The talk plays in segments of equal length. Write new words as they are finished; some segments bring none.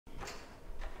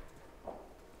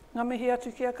Ngā mihi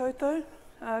atu kia koutou.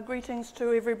 Greetings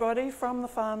to everybody from the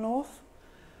far north,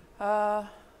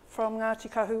 from Ngāti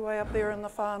Kahu way up there in the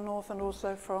far north, and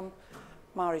also from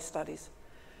Māori Studies.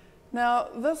 Now,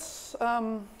 this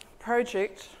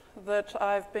project that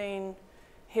I've been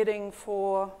heading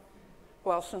for,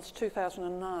 well, since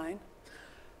 2009,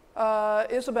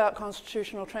 is about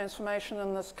constitutional transformation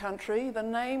in this country. The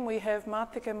name we have,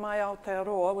 Matike Mai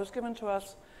Aotearoa, was given to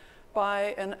us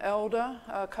by an elder,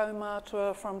 a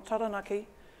kaumātua from Taranaki,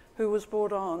 who was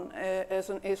brought on as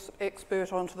an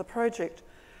expert onto the project.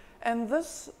 And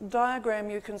this diagram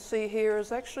you can see here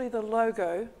is actually the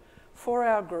logo for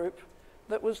our group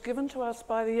that was given to us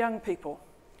by the young people.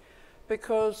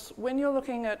 Because when you're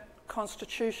looking at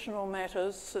constitutional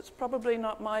matters, it's probably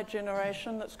not my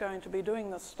generation that's going to be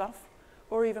doing this stuff,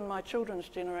 or even my children's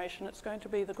generation. It's going to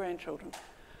be the grandchildren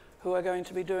who are going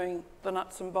to be doing the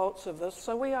nuts and bolts of this.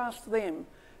 So we asked them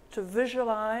to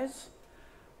visualize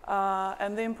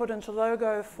and then put into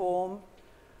logo form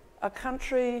a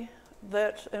country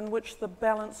in which the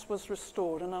balance was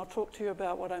restored. And I'll talk to you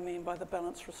about what I mean by the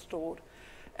balance restored.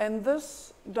 And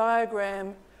this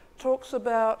diagram talks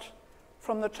about,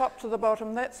 from the top to the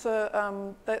bottom, that's Te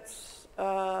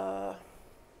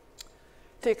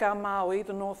Kā Maui,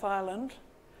 the North Island,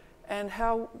 and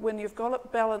how when you've got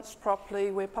it balanced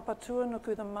properly, where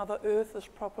Papatuanuku, the Mother Earth, is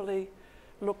properly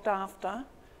looked after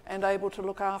and able to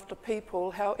look after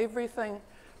people, how everything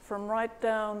from right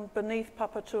down beneath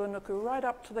Papatuanuku right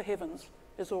up to the heavens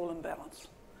is all in balance.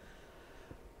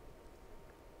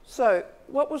 So,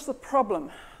 what was the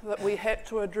problem that we had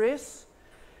to address?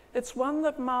 It's one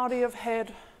that Māori have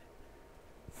had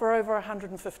for over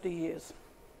 150 years,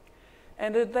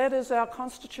 and that is our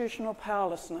constitutional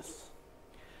powerlessness.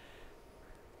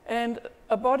 And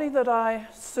a body that I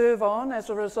serve on as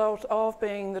a result of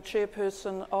being the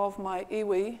chairperson of my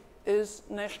iwi is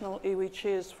National Iwi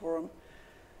Chairs Forum.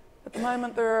 At the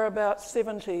moment there are about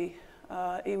 70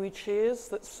 iwi chairs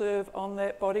that serve on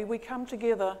that body. We come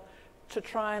together to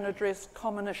try and address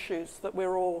common issues that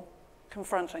we're all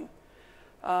confronting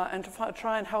and to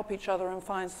try and help each other and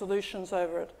find solutions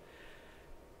over it.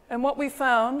 And what we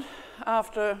found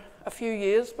after a few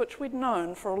years, which we'd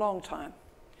known for a long time,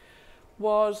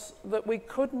 was that we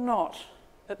could not,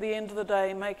 at the end of the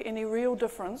day, make any real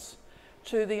difference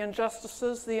to the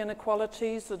injustices, the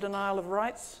inequalities, the denial of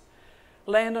rights,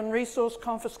 land and resource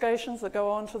confiscations that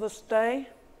go on to this day,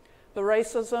 the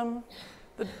racism,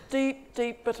 the deep,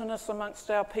 deep bitterness amongst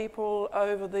our people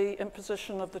over the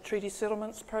imposition of the treaty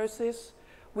settlements process.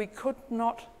 We could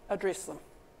not address them.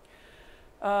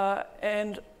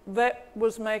 And that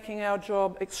was making our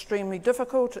job extremely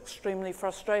difficult, extremely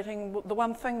frustrating. The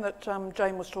one thing that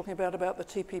Jane was talking about the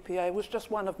TPPA was just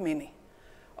one of many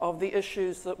of the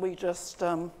issues that we just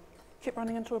kept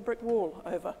running into a brick wall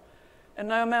over. And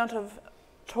no amount of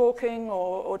talking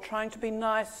or trying to be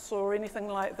nice or anything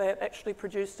like that actually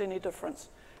produced any difference.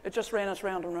 It just ran us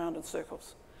round and round in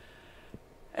circles.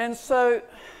 And so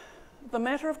the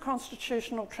matter of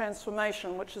constitutional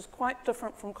transformation, which is quite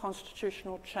different from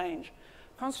constitutional change.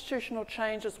 Constitutional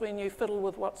change is when you fiddle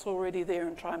with what's already there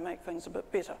and try and make things a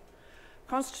bit better.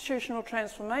 Constitutional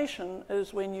transformation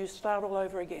is when you start all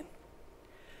over again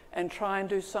and try and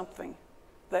do something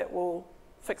that will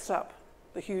fix up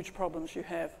the huge problems you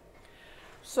have.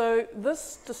 So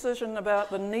this decision about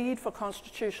the need for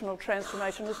constitutional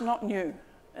transformation is not new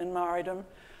in Māoridom.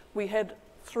 We had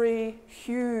 3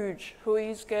 huge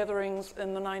hui's gatherings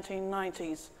in the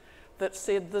 1990s that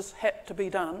said this had to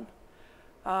be done.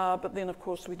 But then, of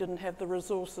course, we didn't have the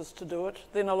resources to do it.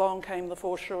 Then along came the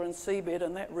foreshore and seabed,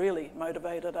 and that really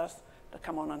motivated us to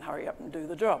come on and hurry up and do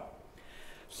the job.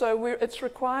 So it's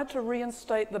required to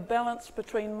reinstate the balance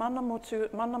between mana Māori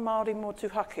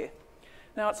motuhake.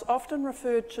 Now, it's often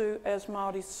referred to as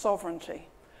Māori sovereignty,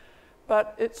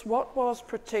 but it's what was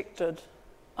protected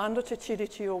under Te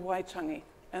Tiriti o Waitangi,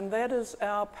 and that is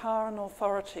our power and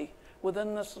authority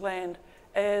within this land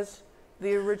as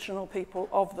the original people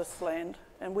of this land,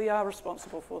 and we are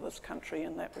responsible for this country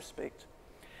in that respect.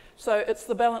 So it's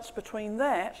the balance between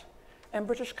that and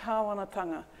British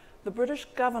kāwanatanga, the British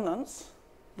governance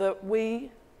that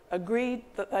we agreed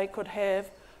that they could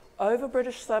have over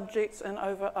British subjects and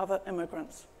over other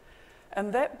immigrants.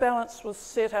 And that balance was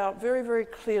set out very, very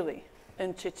clearly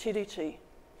in Te Tiriti.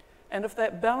 And if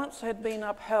that balance had been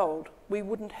upheld, we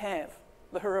wouldn't have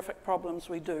the horrific problems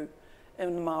we do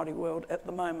in the Māori world at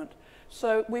the moment.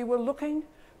 So we were looking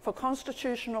for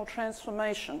constitutional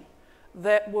transformation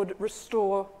that would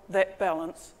restore that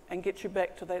balance and get you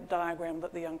back to that diagram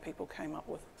that the young people came up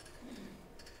with.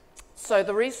 So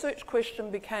the research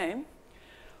question became,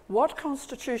 what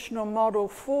constitutional model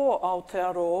for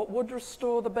Aotearoa would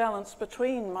restore the balance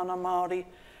between mana Māori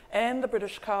and the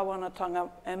British Kāwanatanga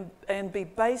and be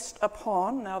based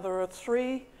upon, now there are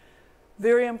three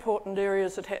very important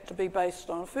areas it had to be based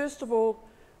on. First of all,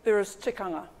 there is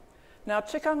tikanga. Now,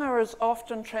 tikanga is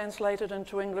often translated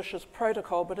into English as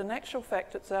protocol, but in actual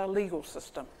fact, it's our legal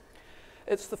system.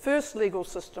 It's the first legal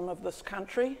system of this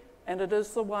country, and it is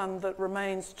the one that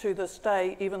remains to this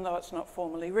day, even though it's not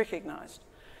formally recognised.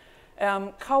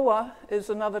 Kawa is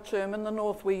another term. In the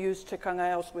north, we use tikanga,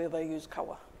 elsewhere they use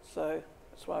kawa. So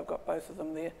that's why I've got both of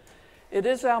them there. It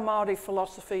is our Māori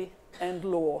philosophy and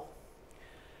law.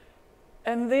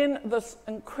 And then this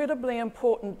incredibly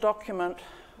important document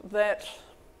that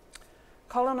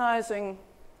colonising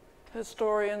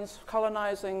historians,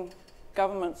 colonising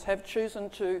governments have chosen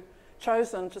to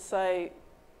say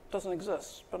doesn't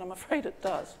exist, but I'm afraid it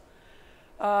does.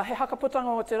 He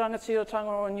hakaputanga o te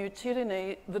rangatiratanga o New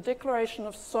Tirini, the Declaration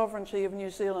of Sovereignty of New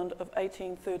Zealand of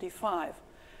 1835.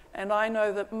 And I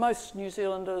know that most New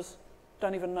Zealanders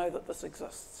don't even know that this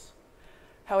exists.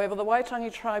 However, the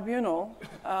Waitangi Tribunal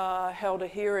held a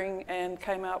hearing and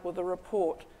came out with a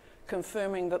report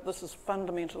confirming that this is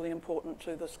fundamentally important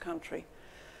to this country.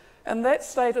 And that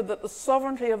stated that the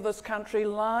sovereignty of this country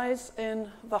lies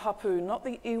in the hapu, not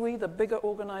the iwi, the bigger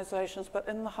organisations, but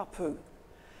in the hapu.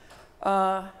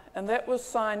 And that was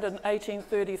signed in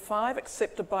 1835,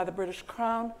 accepted by the British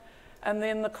Crown, and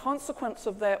then the consequence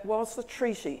of that was the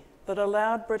treaty that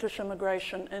allowed British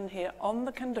immigration in here on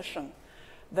the condition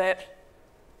that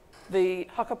the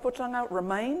hakaputanga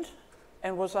remained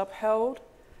and was upheld,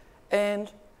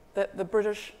 and that the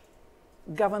British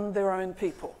governed their own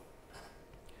people.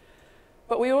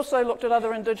 But we also looked at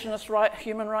other Indigenous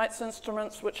human rights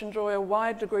instruments which enjoy a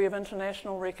wide degree of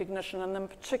international recognition, and in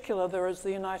particular there is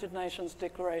the United Nations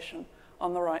Declaration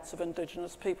on the Rights of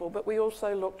Indigenous People. But we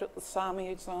also looked at the Sami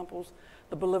examples,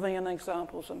 the Bolivian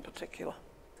examples in particular.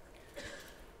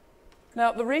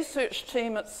 Now, the research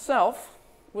team itself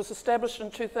was established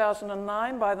in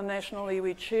 2009 by the National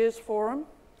Iwi Chairs Forum.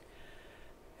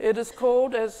 It is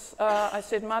called, as I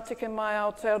said, Matike Mai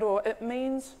Aotearoa. It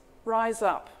means rise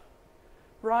up.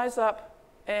 Rise up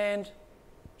and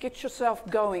get yourself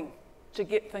going to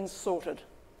get things sorted.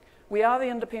 We are the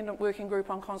Independent Working Group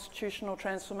on Constitutional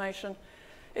Transformation.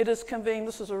 It is convened,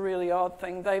 this is a really odd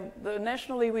thing, the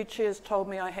National Iwi Chairs told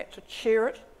me I had to chair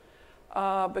it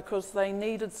because they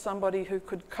needed somebody who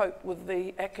could cope with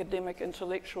the academic,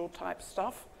 intellectual type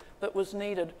stuff that was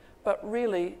needed. But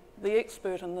really, the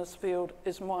expert in this field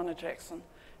is Moana Jackson,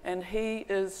 and he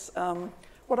is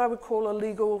what I would call a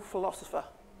legal philosopher.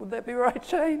 Would that be right,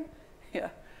 Jane? Yeah.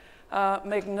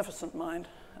 Magnificent mind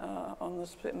on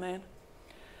this man.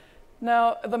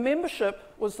 Now, the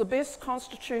membership was the best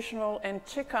constitutional and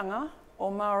tikanga,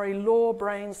 or Maori law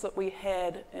brains that we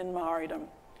had in Māoridom.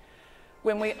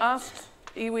 When we asked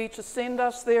iwi to send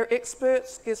us their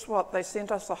experts, guess what? They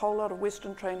sent us a whole lot of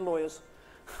Western trained lawyers.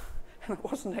 And it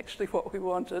wasn't actually what we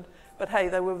wanted, but hey,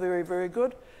 they were very, very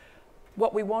good.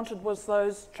 What we wanted was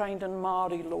those trained in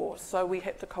Māori law, so we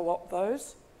had to co-opt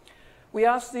those. We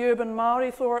asked the urban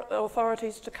Māori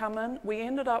authorities to come in. We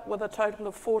ended up with a total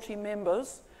of 40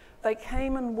 members. They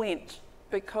came and went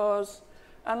because,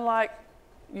 unlike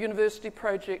university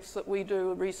projects that we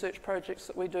do, research projects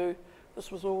that we do,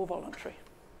 this was all voluntary.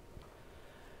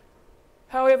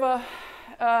 However,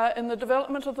 in the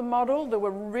development of the model, there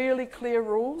were really clear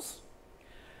rules.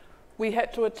 We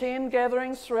had to attend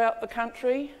gatherings throughout the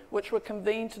country, which were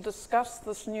convened to discuss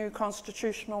this new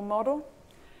constitutional model.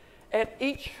 At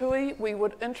each hui, we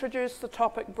would introduce the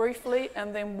topic briefly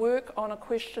and then work on a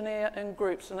questionnaire in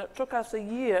groups. And it took us a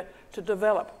year to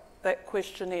develop that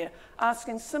questionnaire,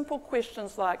 asking simple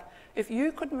questions like, if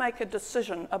you could make a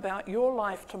decision about your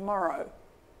life tomorrow,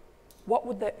 what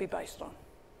would that be based on?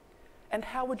 And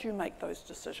how would you make those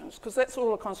decisions? Because that's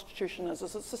all a constitution is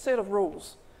it's a set of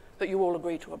rules that you all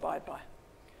agree to abide by.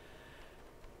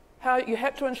 How you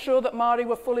had to ensure that Māori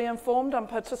were fully informed and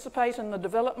participate in the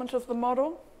development of the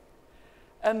model.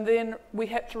 And then we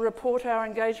had to report our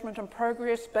engagement and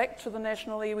progress back to the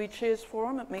National Iwi Chairs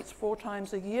Forum. It meets 4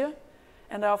 times a year.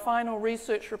 And our final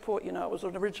research report, you know, it was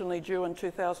originally due in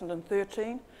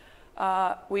 2013.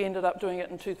 We ended up doing it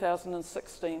in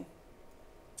 2016.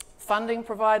 Funding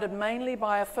provided mainly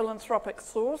by a philanthropic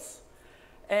source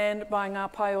and by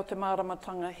ngā pai o te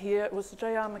māramatanga here. It was the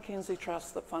J.R. Mackenzie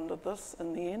Trust that funded this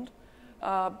in the end.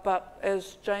 But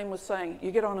as Jane was saying, you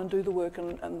get on and do the work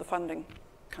and the funding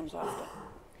comes after.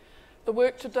 The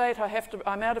work to date,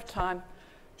 I'm out of time,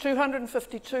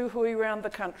 252 hui around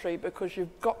the country because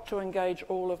you've got to engage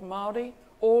all of Māori.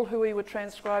 All hui were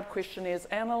transcribed, questionnaires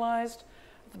analysed.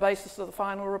 The basis of the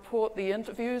final report, the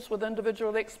interviews with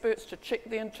individual experts to check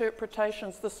the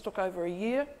interpretations. This took over a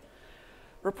year.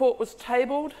 Report was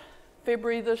tabled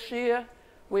February this year,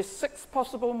 where 6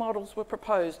 possible models were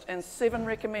proposed and 7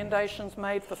 recommendations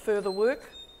made for further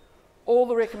work. All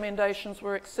the recommendations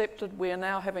were accepted. We are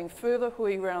now having further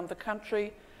hui around the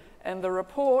country, and the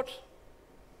report,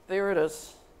 there it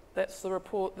is. That's the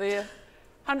report there.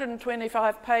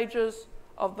 125 pages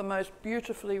of the most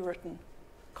beautifully written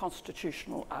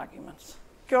constitutional arguments.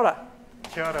 Kia ora.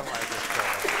 Kia ora, Margaret.